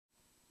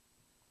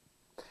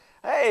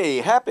Hey,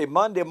 happy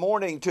Monday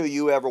morning to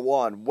you,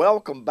 everyone.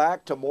 Welcome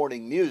back to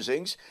Morning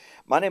Musings.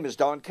 My name is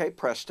Don K.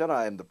 Preston.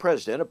 I am the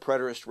president of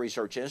Preterist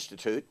Research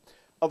Institute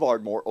of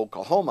Ardmore,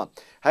 Oklahoma.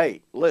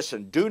 Hey,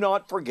 listen, do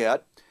not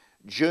forget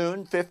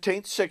June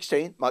 15th,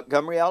 16th,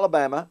 Montgomery,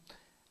 Alabama,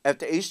 at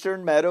the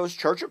Eastern Meadows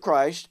Church of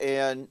Christ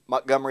in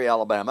Montgomery,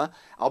 Alabama.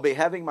 I'll be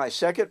having my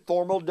second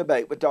formal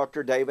debate with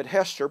Dr. David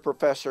Hester,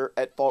 professor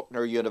at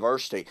Faulkner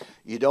University.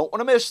 You don't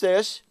want to miss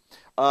this.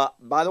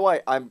 By the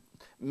way,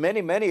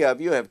 many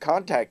of you have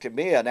contacted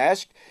me and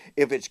asked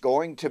if it's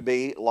going to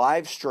be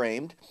live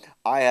streamed.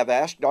 I have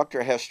asked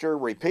Dr. Hester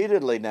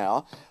repeatedly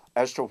now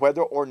as to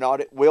whether or not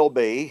it will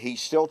be.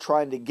 He's still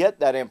trying to get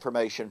that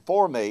information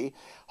for me.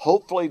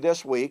 Hopefully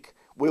this week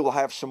we will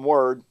have some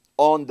word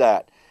on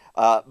that.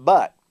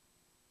 But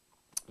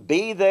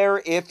be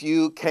there if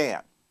you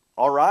can.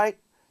 All right?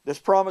 This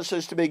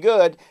promises to be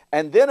good.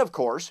 And then, of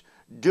course,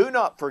 do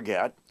not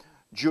forget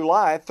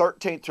July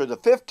 13th through the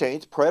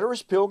 15th,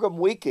 Preterist Pilgrim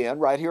Weekend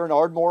right here in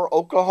Ardmore,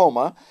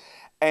 Oklahoma.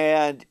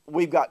 And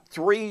we've got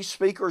 3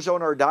 speakers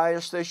on our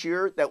dais this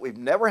year that we've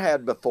never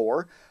had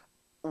before.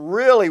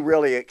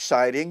 Really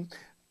exciting.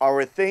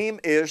 Our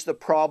theme is the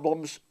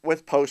problems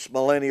with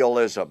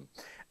postmillennialism.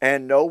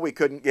 And no, we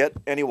couldn't get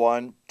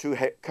anyone to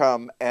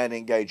come and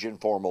engage in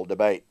formal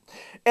debate.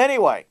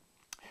 Anyway,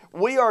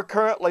 we are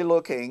currently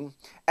looking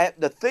at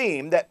the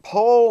theme that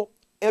Paul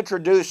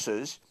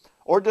introduces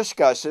or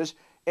discusses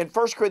in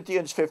 1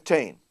 Corinthians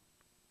 15,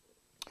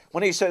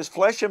 when he says,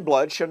 flesh and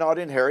blood shall not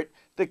inherit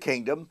the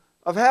kingdom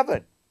of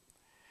heaven.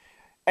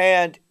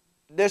 And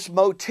this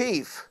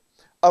motif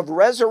of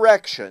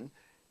resurrection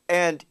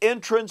and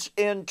entrance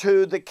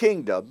into the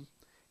kingdom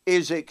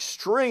is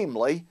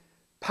extremely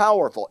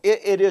powerful.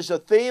 It is a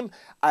theme,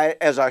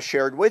 as I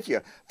shared with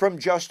you, from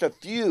just a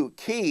few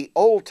key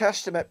Old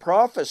Testament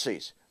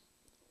prophecies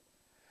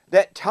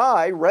that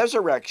tie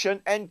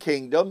resurrection and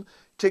kingdom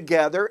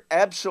together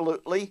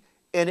absolutely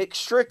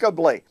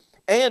inextricably.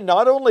 And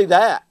not only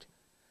that,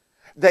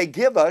 they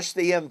give us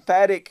the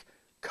emphatic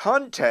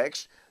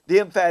context, the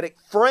emphatic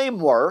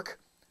framework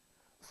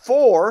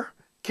for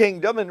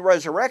kingdom and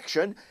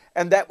resurrection,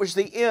 and that was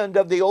the end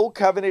of the Old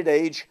Covenant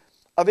age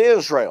of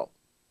Israel.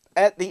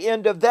 At the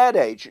end of that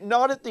age,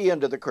 not at the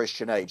end of the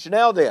Christian age.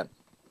 Now then,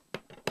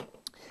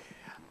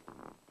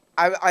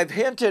 I've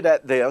hinted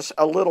at this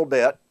a little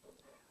bit,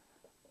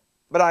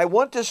 but I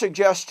want to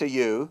suggest to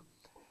you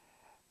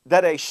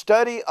that a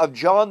study of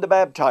John the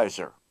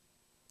Baptizer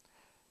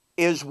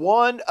is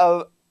one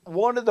of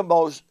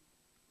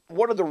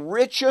the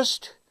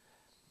richest,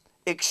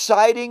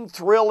 exciting,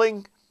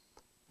 thrilling,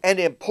 and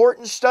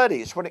important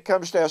studies when it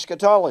comes to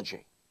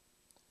eschatology.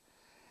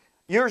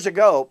 Years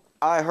ago,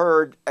 I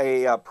heard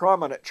a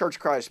prominent Church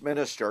of Christ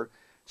minister,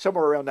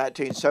 somewhere around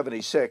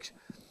 1976,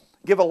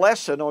 give a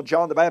lesson on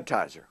John the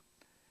Baptizer.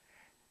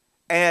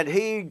 And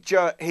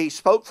he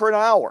spoke for an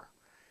hour.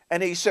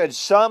 And he said,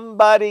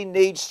 somebody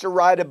needs to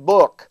write a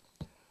book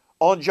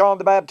on John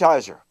the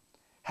Baptizer.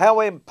 How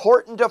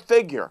important a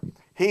figure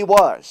he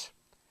was.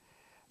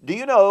 Do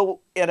you know,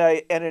 in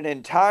an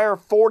entire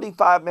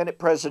 45-minute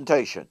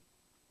presentation,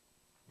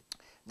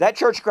 that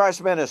Church of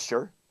Christ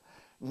minister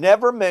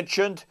never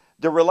mentioned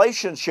the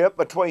relationship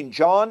between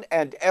John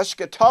and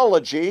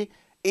eschatology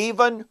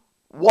even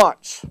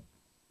once.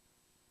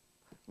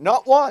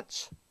 Not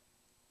once.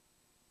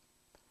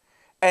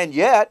 And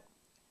yet,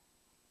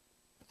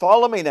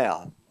 follow me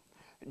now,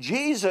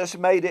 Jesus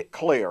made it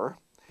clear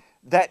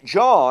that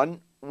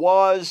John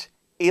was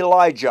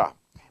Elijah.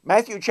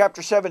 Matthew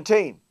chapter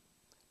 17,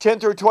 10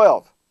 through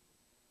 12.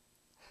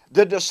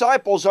 The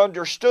disciples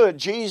understood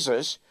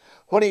Jesus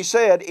when he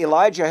said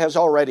Elijah has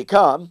already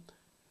come.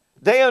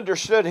 They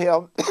understood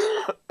him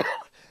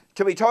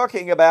to be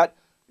talking about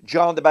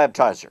John the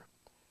Baptizer.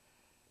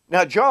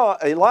 Now,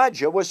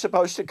 Elijah was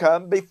supposed to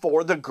come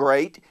before the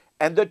great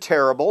and the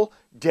terrible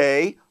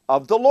day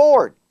of the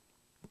Lord.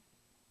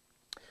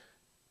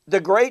 The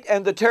great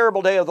and the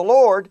terrible day of the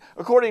Lord,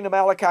 according to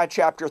Malachi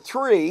chapter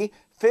 3,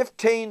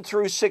 15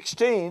 through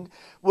 16,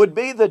 would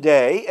be the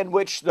day in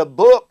which the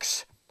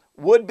books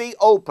would be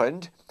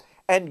opened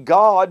and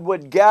God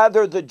would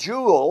gather the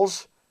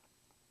jewels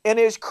in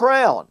his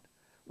crown.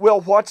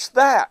 Well, what's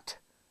that?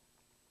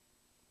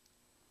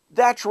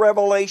 That's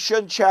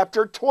Revelation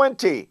chapter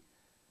 20.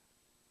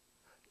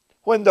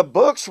 When the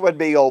books would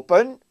be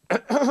opened,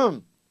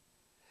 and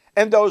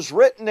those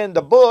written in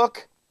the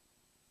book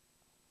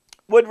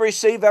would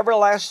receive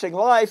everlasting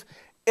life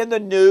in the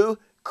new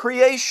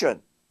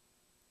creation.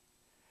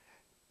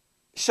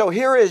 So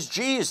here is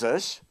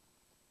Jesus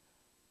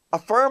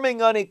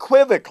affirming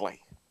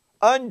unequivocally,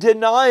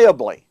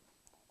 undeniably,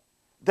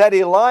 that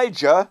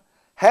Elijah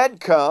had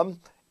come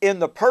in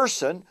the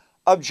person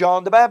of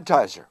John the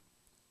Baptizer.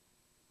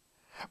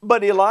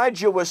 But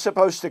Elijah was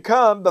supposed to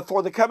come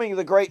before the coming of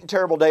the great and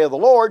terrible day of the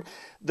Lord,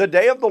 the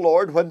day of the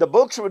Lord when the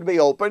books would be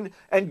opened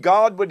and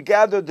God would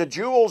gather the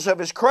jewels of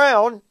his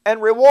crown and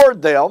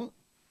reward them,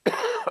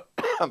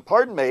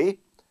 pardon me,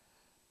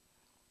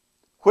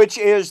 which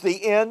is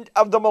the end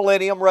of the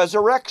millennium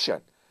resurrection.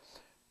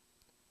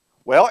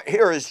 Well,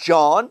 here is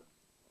John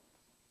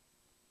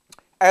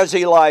as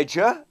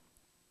Elijah,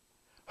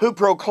 who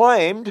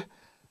proclaimed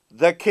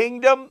the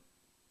kingdom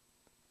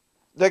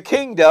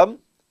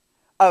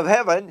of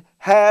heaven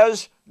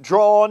has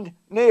drawn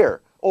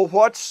near. Oh,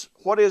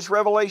 what is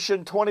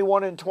Revelation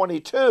 21 and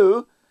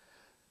 22?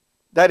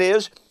 That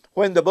is,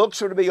 when the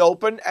books are to be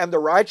opened and the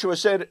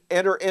righteous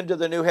enter into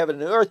the new heaven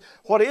and new earth.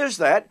 What is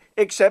that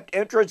except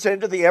entrance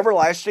into the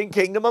everlasting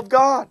kingdom of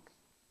God?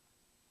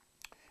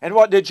 And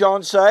what did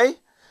John say?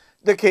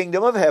 The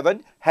kingdom of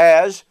heaven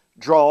has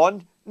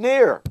drawn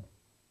near.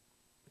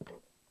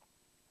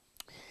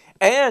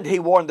 And he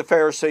warned the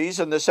Pharisees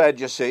and the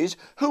Sadducees,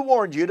 who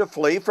warned you to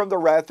flee from the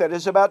wrath that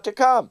is about to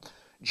come.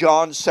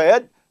 John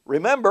said,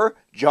 remember,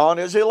 John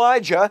is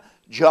Elijah.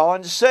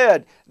 John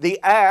said, the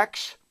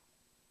axe,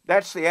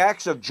 that's the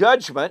axe of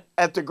judgment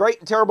at the great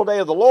and terrible day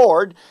of the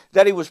Lord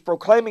that he was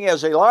proclaiming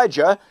as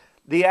Elijah,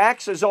 the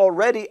axe is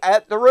already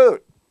at the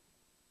root.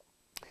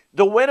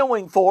 The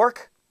winnowing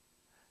fork,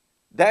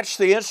 that's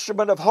the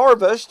instrument of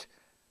harvest.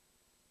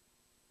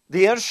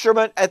 The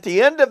instrument at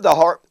the end of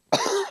the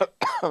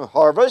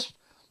harvest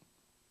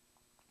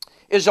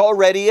is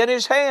already in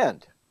his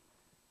hand.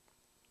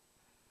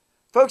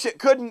 Folks, it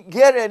couldn't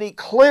get any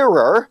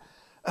clearer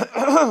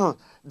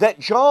that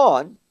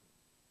John,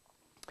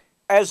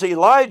 as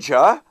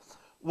Elijah,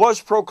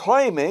 was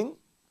proclaiming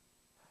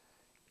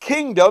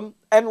kingdom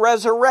and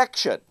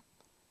resurrection.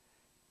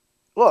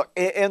 Look,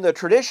 in the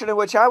tradition in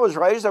which I was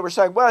raised, they were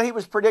saying, well, he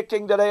was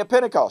predicting the day of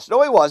Pentecost.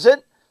 No, he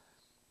wasn't.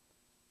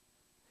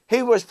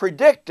 He was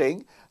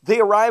predicting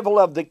the arrival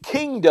of the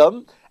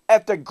kingdom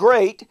at the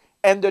great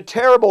and the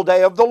terrible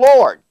day of the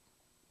Lord.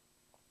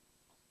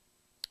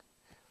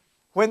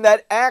 When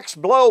that axe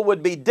blow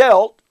would be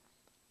dealt,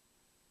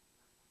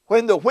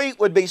 when the wheat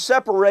would be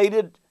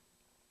separated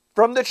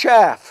from the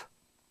chaff,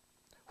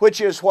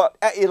 which is what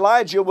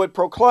Elijah would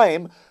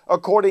proclaim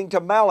according to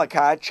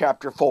Malachi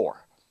chapter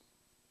 4.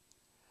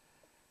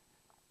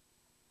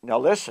 Now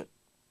listen,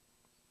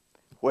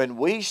 when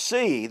we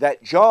see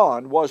that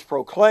John was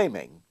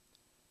proclaiming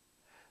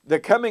the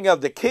coming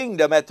of the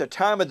kingdom at the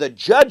time of the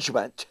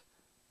judgment,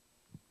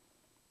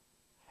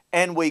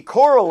 and we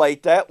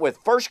correlate that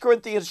with 1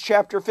 Corinthians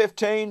chapter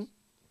 15,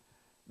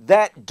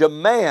 that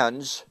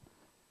demands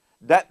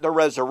that the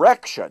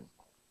resurrection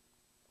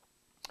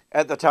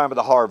at the time of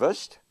the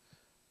harvest,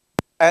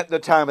 at the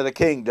time of the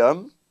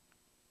kingdom,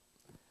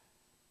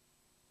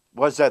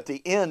 was at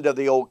the end of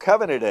the Old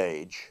Covenant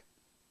age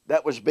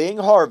that was being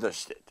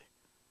harvested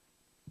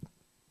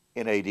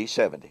in AD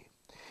 70.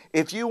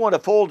 If you want a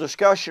full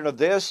discussion of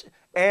this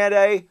and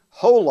a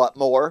whole lot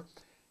more,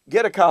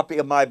 get a copy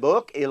of my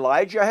book,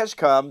 Elijah Has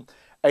Come,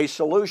 A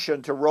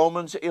Solution to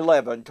Romans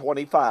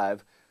 11:25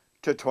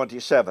 to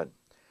 27.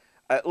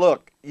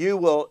 Look,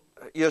 you'll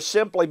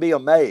simply be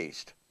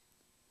amazed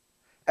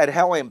at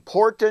how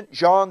important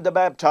John the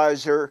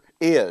Baptizer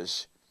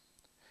is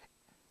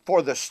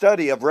for the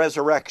study of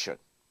resurrection.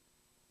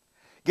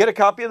 Get a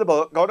copy of the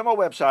book. Go to my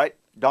website,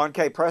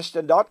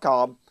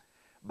 donkpreston.com,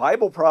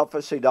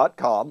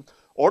 BibleProphecy.com.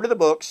 Order the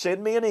book.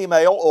 Send me an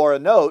email or a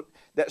note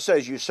that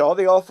says you saw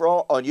the offer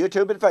on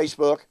YouTube and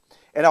Facebook,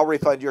 and I'll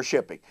refund your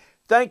shipping.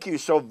 Thank you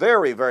so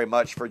very, very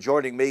much for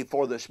joining me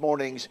for this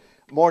morning's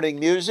Morning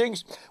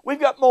Musings. We've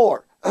got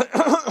more,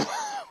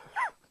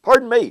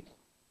 pardon me,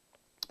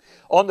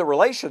 on the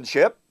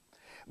relationship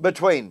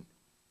between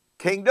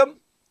kingdom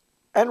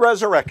and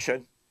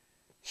resurrection.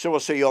 So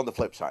we'll see you on the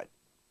flip side.